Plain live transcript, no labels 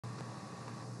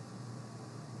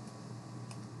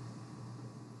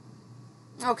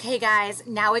Okay, guys,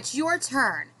 now it's your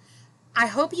turn. I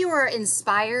hope you were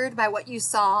inspired by what you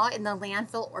saw in the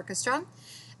Landfill Orchestra,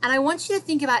 and I want you to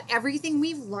think about everything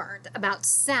we've learned about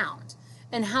sound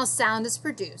and how sound is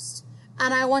produced.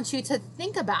 And I want you to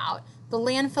think about the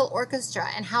Landfill Orchestra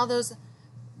and how those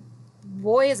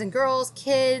boys and girls,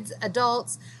 kids,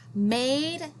 adults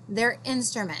made their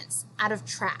instruments out of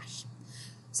trash.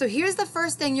 So here's the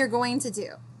first thing you're going to do.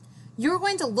 You're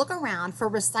going to look around for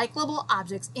recyclable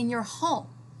objects in your home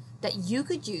that you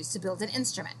could use to build an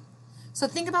instrument. So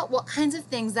think about what kinds of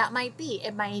things that might be.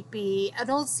 It might be an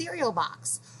old cereal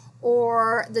box,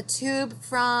 or the tube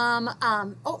from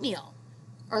oatmeal,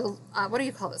 or what do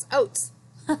you call this? Oats.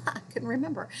 I couldn't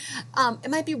remember.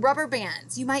 It might be rubber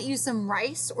bands. You might use some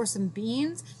rice or some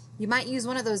beans. You might use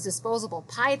one of those disposable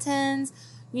pie tins.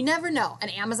 You never know. An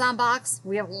Amazon box.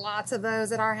 We have lots of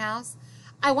those at our house.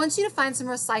 I want you to find some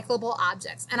recyclable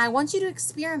objects, and I want you to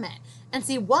experiment and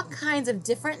see what kinds of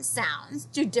different sounds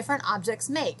do different objects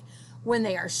make when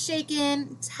they are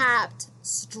shaken, tapped,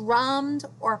 strummed,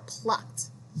 or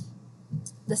plucked.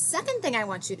 The second thing I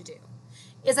want you to do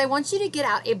is I want you to get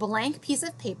out a blank piece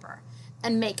of paper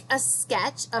and make a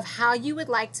sketch of how you would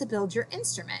like to build your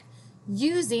instrument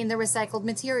using the recycled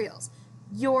materials.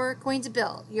 You're going to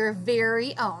build your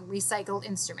very own recycled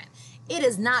instrument. It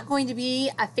is not going to be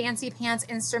a fancy pants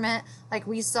instrument like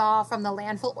we saw from the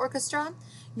Landfill Orchestra.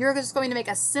 You're just going to make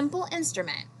a simple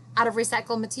instrument out of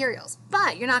recycled materials,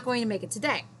 but you're not going to make it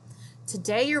today.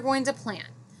 Today you're going to plan.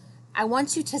 I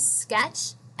want you to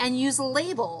sketch and use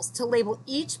labels to label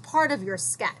each part of your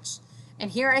sketch.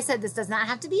 And here I said this does not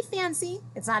have to be fancy.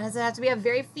 It doesn't have to be a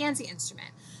very fancy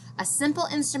instrument. A simple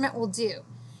instrument will do.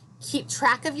 Keep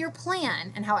track of your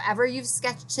plan and however you've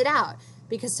sketched it out,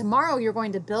 because tomorrow you're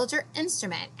going to build your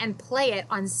instrument and play it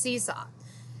on Seesaw.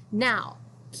 Now,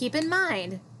 keep in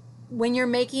mind, when you're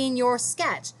making your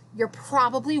sketch, you're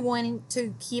probably wanting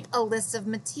to keep a list of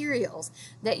materials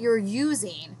that you're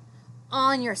using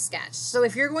on your sketch. So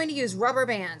if you're going to use rubber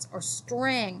bands or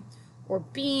string or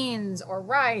beans or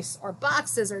rice or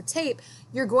boxes or tape,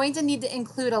 you're going to need to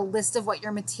include a list of what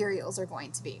your materials are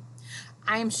going to be.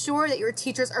 I am sure that your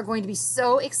teachers are going to be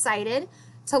so excited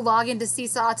to log into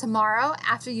Seesaw tomorrow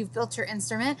after you've built your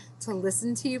instrument to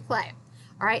listen to you play.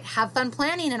 All right, have fun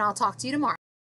planning, and I'll talk to you tomorrow.